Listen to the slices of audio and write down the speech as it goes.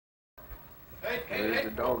There's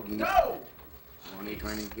the doggies. No! Bonnie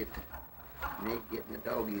trying to get Nate getting the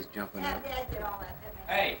doggies jumping up. Dad did all that. That makes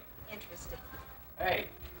Hey. interesting. Hey.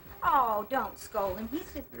 Oh, don't scold him. He's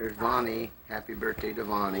just... There's Bonnie. Happy birthday to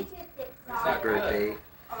Bonnie. not Happy good. birthday.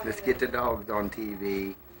 Let's get the dogs on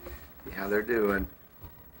TV. See how they're doing.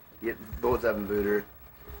 Get both of them, Booter.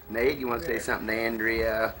 Nate, you want to say something to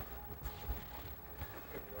Andrea?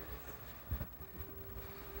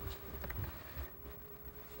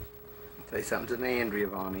 Say something to Andrea,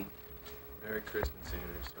 Bonnie. Merry Christmas,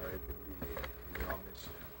 Andrew. Sorry I couldn't be here. We all miss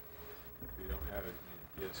you. We don't have as many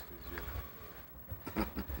gifts because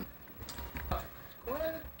you're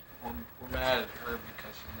We're mad at her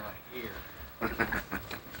because she's not here.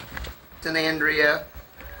 It's an Andrea.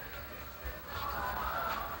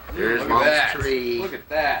 There's Look Mom's at that. tree. Look at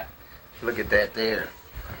that. Look at that there.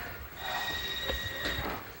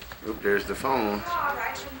 Oop, there's the phone. Oh,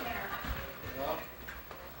 right in there.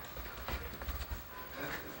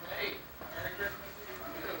 Hey, Merry Christmas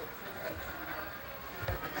to you.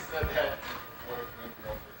 You said that.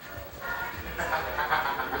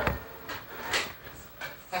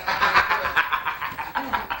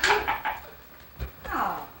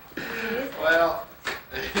 Oh, it is. Well,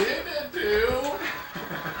 he did too.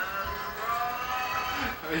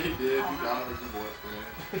 He did. He got him as a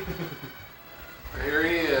boyfriend. Here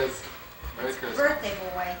he is. Merry Christmas. Birthday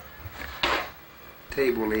boy.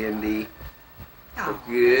 Table, Andy. Oh, Look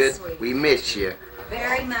good. that's sweet. We miss you.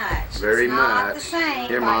 Very much. Very it's much. Not the same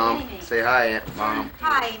Here, by Mom. any means. Say hi, Aunt Mom.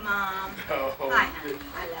 Hi, Mom. Oh, Hi, honey.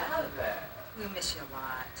 I love you. We miss you a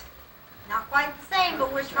lot. Not quite the same,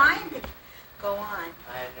 but we're trying to go on.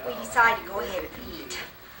 We decided to go ahead and eat.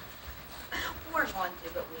 We're going to,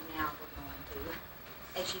 but we're going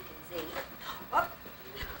to, as you can see. Oh,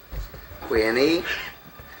 Winnie.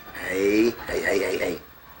 Hey, hey, hey, hey, hey.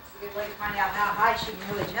 it's a good way to find out how high she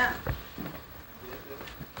can really jump.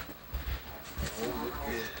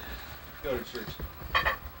 Go to church.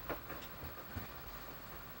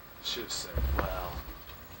 Should have said, well,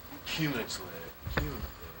 cumulatively,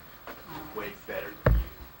 way better than you.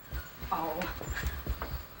 Oh.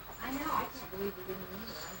 I know. I can't believe you didn't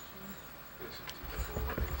either. Listen to the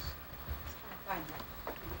boys. I was trying to find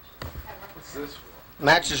that. What's this for?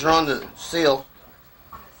 Matches are on the seal.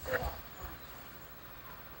 On the seal.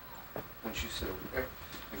 Why don't you sit over there?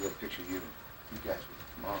 I got a picture of you guys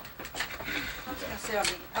with Mom. I'm just going to sit on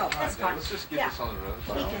the... Oh, that's fine. Let's just get Yeah. this on the road.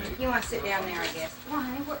 You want to sit down there, I guess. Why,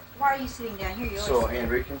 honey? Why are you sitting down here? You always So sit.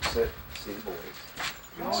 Andrew can sit, see the boys.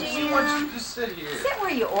 She wants you to just sit here. Sit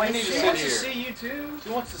where you always need to sit. sit wants to here. see you too. She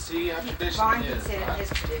wants to see how tradition Vaughn is. can sit in right? his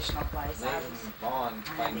traditional place. Nate and Vaughn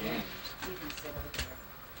playing games. You can sit over there.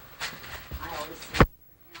 I always sit here.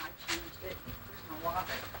 Now I changed it. There's no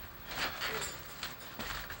water.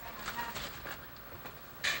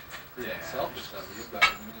 Pretty selfish of you, but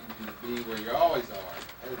we need you to be where you always are,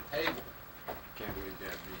 at the table. Can't believe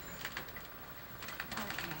Dad beat me.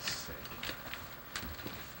 Okay. Sick.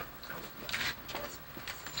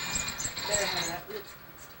 Better have that. Oops.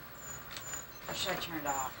 Or should I turn it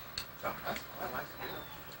off? Oh, that's fine. I like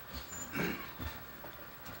it.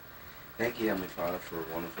 Thank you, Heavenly Father, for a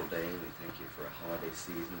wonderful day. We thank you for a holiday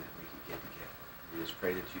season that we could get together. We just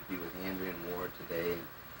pray that you be with Andrea and Ward today and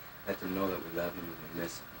let them know that we love them and we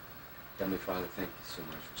miss them. Heavenly Father, thank you so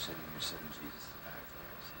much for sending your son Jesus to die for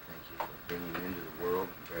us. And thank you for bringing him into the world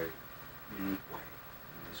in a very unique way.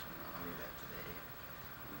 And we just want to honor that today.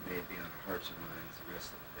 May it be on our hearts and minds the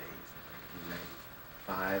rest of the days of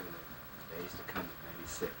 1995 and the days to come in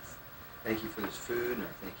 96. Thank you for this food, and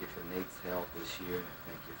I thank you for Nate's health this year, and I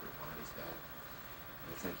thank you for Bonnie's health.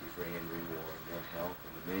 And I thank you for Andrew Ward and their health,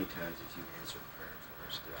 and the many times that you've answered prayer for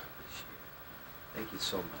us throughout this year. Thank you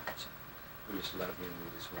so much. We just love you, and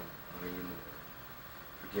we just want to honor you more.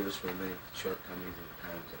 Forgive us for the many shortcomings and the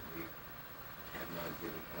times that we have not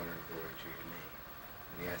given honor and glory to your name.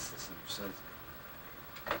 And we ask this in your son's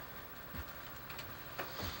name.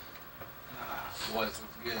 Boys,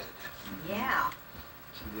 looks good. Yeah.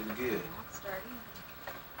 She did good. Starting.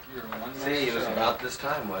 You're one See, it was about this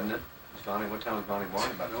time, wasn't it? Bonnie, what time was Bonnie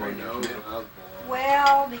born? About No 3 one knows when I was born.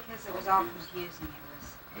 Well, because it was all confusing.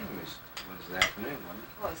 It was the afternoon, wasn't it?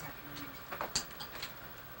 What was happening?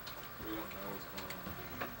 We don't know what's going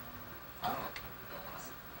on. I don't know.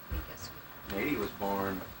 Because Nady was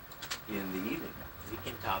born in the evening. We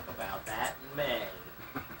can talk about that in May.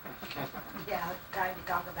 yeah, it's time to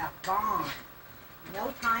talk about Vaughn.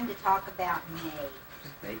 No time to talk about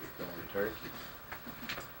May. Nate's going turkey.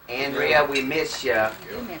 Andrea, we miss ya.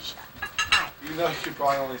 We miss you. Hi. You know, you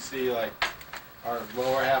probably only see like our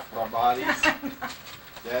lower half of our bodies.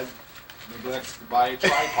 Dad neglects to buy a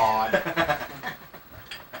tripod.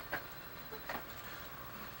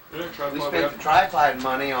 We spent the tripod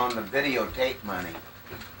money on the videotape money.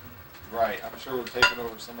 Right. I'm sure we're taking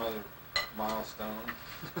over some other milestone.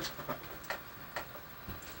 It's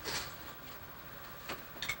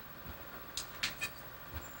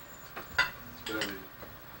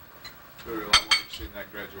better a lot more interesting than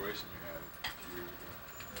that graduation you had a few years ago.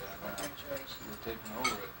 Yeah, I know. Graduation. We're taking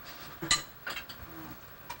over it.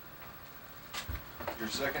 Your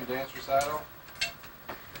second dance recital?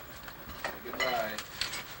 Say goodbye.